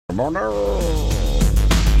Welcome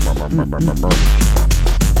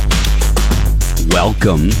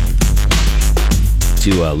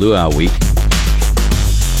to Luau Week.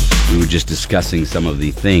 We were just discussing some of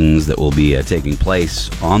the things that will be taking place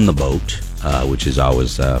on the boat, which is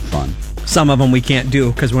always fun. Some of them we can't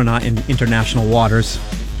do because we're not in international waters.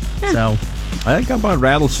 So I think about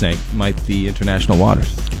Rattlesnake might be international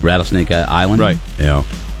waters. Rattlesnake Island, Right? Yeah.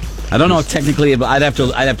 I don't know technically, but I'd have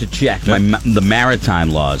to check the maritime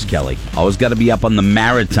laws, Kelly. Always got to be up on the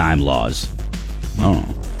maritime laws. I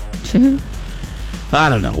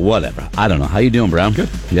don't know. Whatever. I don't know. How you doing, Brown? Good.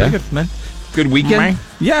 Yeah. Very good, man. Good weekend.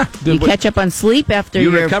 Yeah. You catch up on sleep after You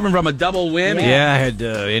your... recovering from a double whammy? Yeah, I had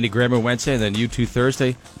Andy Grammer Wednesday and then U2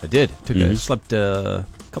 Thursday. I did. Slept a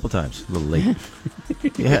couple times. A little late.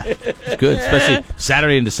 Yeah. It's good. Especially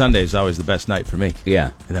Saturday into Sunday is always the best night for me.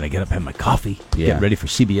 Yeah. And then I get up, have my coffee, Yeah. get ready for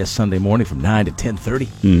CBS Sunday morning from 9 to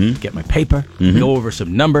 10:30. Get my paper, go over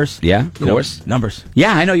some numbers. Yeah, of course. Numbers.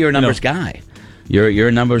 Yeah, I know you're a numbers guy. You're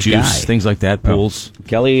a numbers Juice, guy. things like that, pools.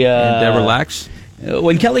 Kelly, And relax.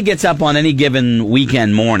 when Kelly gets up on any given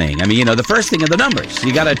weekend morning, I mean, the first thing are the numbers.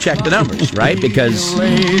 You got to check the numbers, right? Because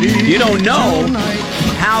you don't know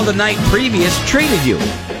how the night previous treated you.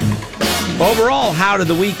 Overall, how did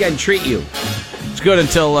the weekend treat you? It's good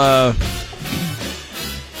until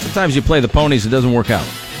sometimes you play the ponies, it doesn't work out.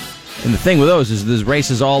 And the thing with those is there's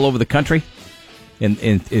races all over the country, and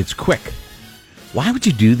it's quick. Why would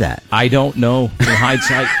you do that? I don't know. In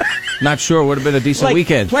hindsight, not sure. Would have been a decent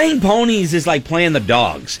weekend. Playing ponies is like playing the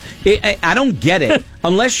dogs. I don't get it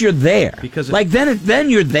unless you're there. Because then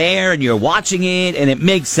you're there and you're watching it and it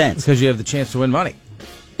makes sense. Because you have the chance to win money.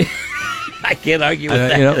 I can't argue with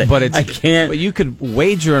that. But I can't. But you could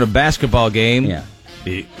wager in a basketball game. Yeah.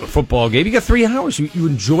 A football game. You got 3 hours. You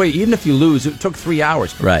enjoy it. Even if you lose, it took 3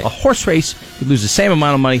 hours. Right. A horse race, you lose the same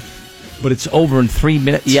amount of money, but it's over in 3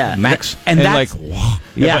 minutes. Yeah. Max. And that's, like, whoa.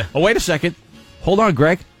 Yeah. Oh, wait a second. Hold on,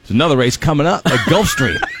 Greg. There's another race coming up at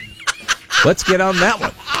Gulfstream. Let's get on that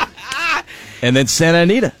one. And then Santa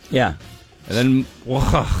Anita. Yeah. And then,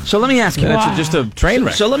 whoa. So let me ask you. And it's just a train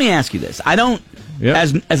wreck. So let me ask you this. I don't,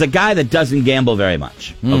 Yep. as a guy that doesn't gamble very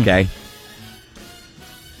much, okay?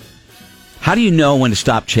 How do you know when to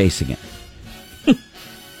stop chasing it?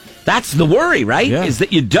 That's the worry, right? Yeah. Is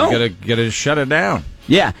that you don't. You gotta shut it down.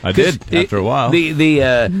 Yeah. I did after a while.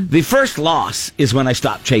 The first loss is when I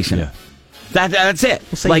stopped chasing it. That's it.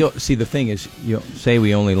 Well, see, the thing is, say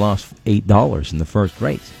we only lost $8 in the first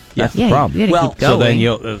race. That's the problem. You gotta keep So going.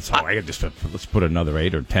 then I could just let's put another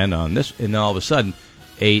 8 or 10 on this, and then all of a sudden,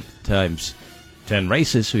 8 times 10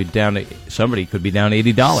 races, so somebody could be down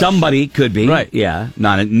 $80. Somebody could be, right? Yeah,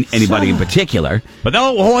 not anybody in particular. But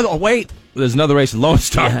no, wait. There's another race in Lone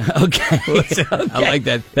Star. Yeah, okay. I like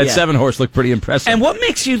that. That Yeah. 7-horse looked pretty impressive. And what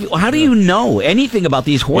makes you? How do you know anything about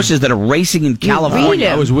these horses that are racing in California?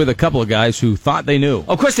 read I was with a couple of guys who thought they knew.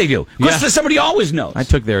 Of course they do. Of course, somebody always knows. I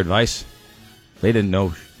took their advice. They didn't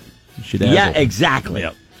know. Yeah, exactly.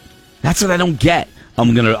 Yep. That's what I don't get.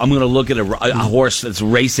 I'm gonna look at a horse that's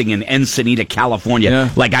racing in Ensenada, California, Yeah.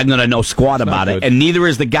 like I'm gonna know squat about it, good. and neither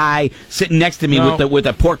is the guy sitting next to me with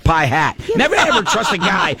a pork pie hat. Never ever trust a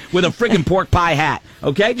guy with a friggin' pork pie hat.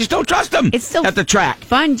 Okay, just don't trust him. It's still at the track.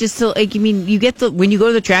 fun, just to you get when you go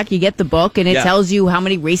to the track, you get the book and it tells you how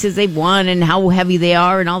many races they've won and how heavy they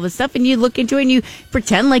are and all this stuff, and you look into it and you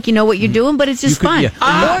pretend like you know what you're doing, but it's just fun.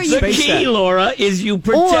 The key, Laura, is you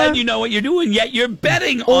pretend you know what you're doing, yet you're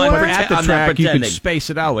betting on at the on that track, you pretending. could space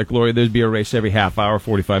it out. Like, Lori, there'd be a race every half hour,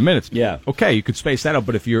 45 minutes. Yeah. Okay, you could space that out,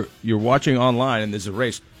 but if you're watching online and there's a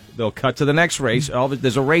race, they'll cut to the next race.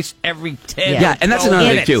 There's a race every 10 Yeah, and that's another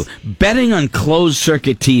thing, too. Betting on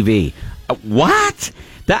closed-circuit TV. What?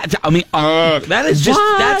 That is just,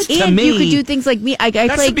 that's to and me. you could do things like me. I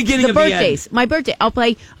play the beginning of the birthdays. My birthday, I'll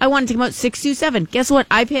play. I want to come out 627. Guess what?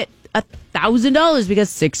 I've hit $1,000 because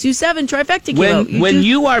 627 trifecta came out. When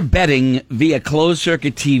you are betting via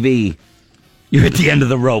closed-circuit TV, you're at the end of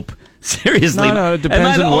the rope. Seriously. No, it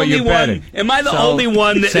depends on what you're betting. Am I the only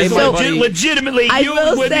one that is legitimately I you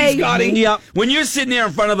will with say- me, Scotty? Yep. When you're sitting there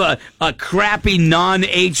in front of a crappy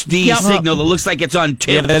non-HD signal that looks like it's on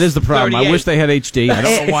tip. Yeah, that is the problem. 38. I wish they had HD. I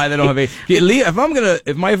don't know why they don't have HD.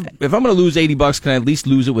 If I'm gonna lose $80, can I at least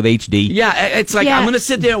lose it with HD? Yeah, it's like I'm going to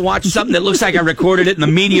sit there and watch something that looks like I recorded it in the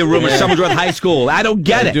media room of Summersworth High School. I don't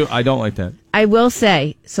get it. I don't like that. I will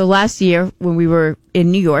say, so last year when we were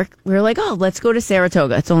in New York, we were like, oh, let's go to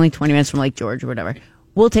Saratoga. It's only 20 minutes from Lake George or whatever.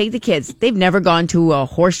 We'll take the kids. They've never gone to a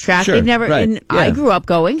horse track. Sure, They've never, right, and yeah. I grew up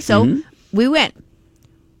going, so we went.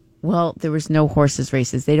 Well, there was no horses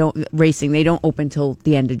races. They don't open till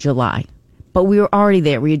the end of July. But we were already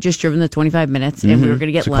there. We had just driven the 25 minutes and we were going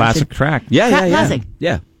to get It's a lunch. classic track. Yeah. Classic.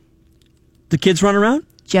 Yeah. The kids run around?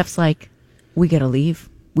 Jeff's like, we got to leave.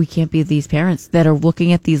 We can't be these parents that are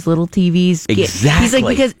looking at these little TVs.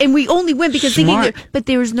 Exactly. He's like, and we only went because Smart. but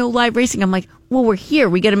there was no live racing. I'm like, well, we're here.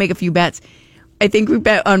 We got to make a few bets. I think we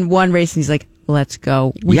bet on one race, and he's like, let's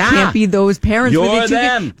go. We can't be those parents. You're with the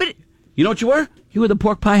them. But you know what you were? You were the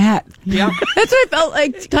pork pie hat. Yeah. that's what I felt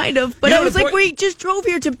like, kind of. But You know I was the like, we just drove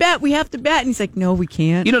here to bet. We have to bet. And he's like, no, we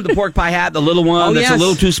can't. You know the pork pie hat, the little one that's a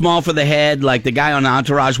little too small for the head, like the guy on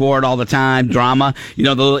Entourage wore it all the time, drama. You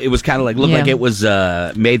know, it was kind of looked like it was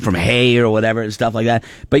made from hay or whatever and stuff like that.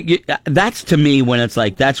 But that's to me when it's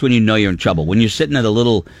like, that's when you know you're in trouble. When you're sitting at a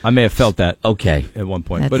little... I may have felt that Okay. at one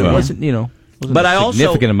point, That's but it right. wasn't, wasn't But a I also-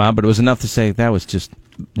 significant amount, but it was enough to say that was just...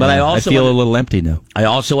 But I also feel a little empty now. I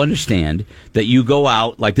also understand that you go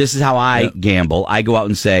out, like this is how I gamble. I go out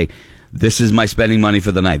and say, this is my spending money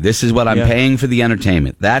for the night. This is what I'm paying for the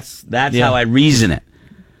entertainment. That's how I reason it.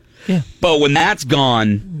 Yeah. But when that's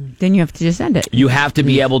gone, Then you have to just end it. you have to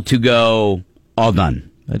be able to go, all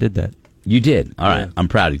done. I did that. You did. All right. I'm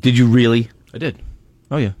proud of you. Did you really? I did.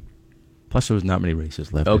 Oh, yeah. Plus, there was not many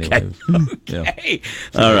races left. Okay. Anyway. Okay.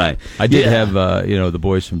 All right. I did have, the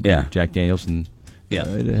boys from Yeah. Jack Daniels and... Yeah.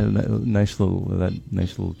 I did have that nice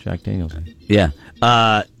little Jack Daniels. Yeah.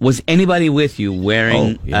 Was anybody with you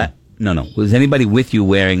wearing... Oh, yeah. No. Was anybody with you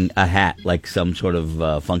wearing a hat, like some sort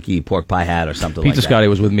of funky pork pie hat or something like Pizza that? Scotty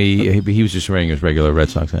was with me. He was just wearing his regular Red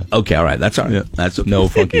Sox hat. Okay, all right. That's all right. Yeah. That's okay. No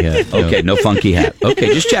funky hat. Okay, no funky hat. Okay,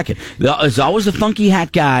 just check it. There's always a funky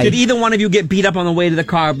hat guy. Did either one of you get beat up on the way to the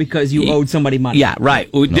car because you owed somebody money? Yeah,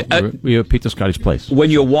 right. No, we were at Pizza Scotty's place. When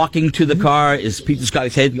you're walking to the car, is Pizza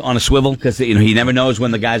Scotty's head on a swivel? Because he never knows when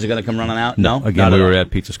the guys are going to come running out? No? Again, Not we at were all? at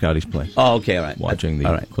Pizza Scotty's place. Oh, okay, all right. Watching the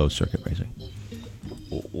all right. closed circuit racing.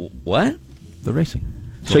 What? The racing.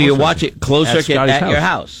 So you watch it closed At circuit Scotty's at your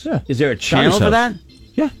house. house? Yeah. Is there a channel Scotty's for house. that?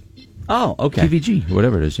 Yeah. Oh, okay. TVG,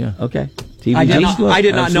 whatever it is, yeah. Okay. TVG? I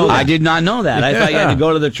did not know that. I did not know that. I thought you had to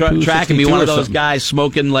go to the track and be 262 one of or those something. guys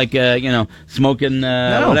smoking whatever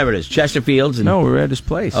it is, Chesterfields. And, No, we were at his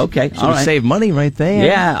place. Okay, So all we right. saved money right there.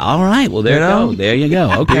 Yeah, all right. Well, there you go. There you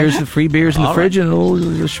go. Okay. The free beers in the All fridge right. and a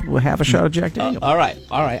little half a shot of Jack Daniels. All right.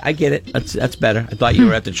 I get it. That's better. I thought you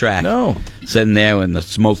were at the track. No. Sitting there in the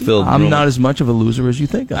smoke-filled I'm room. not as much of a loser as you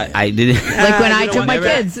think I am. I didn't. Like when I took my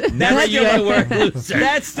kids. Never use the word loser.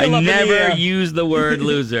 That's still I up in the never air. use the word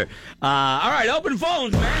loser. All right, open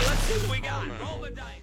phones, man. Let's see what we got.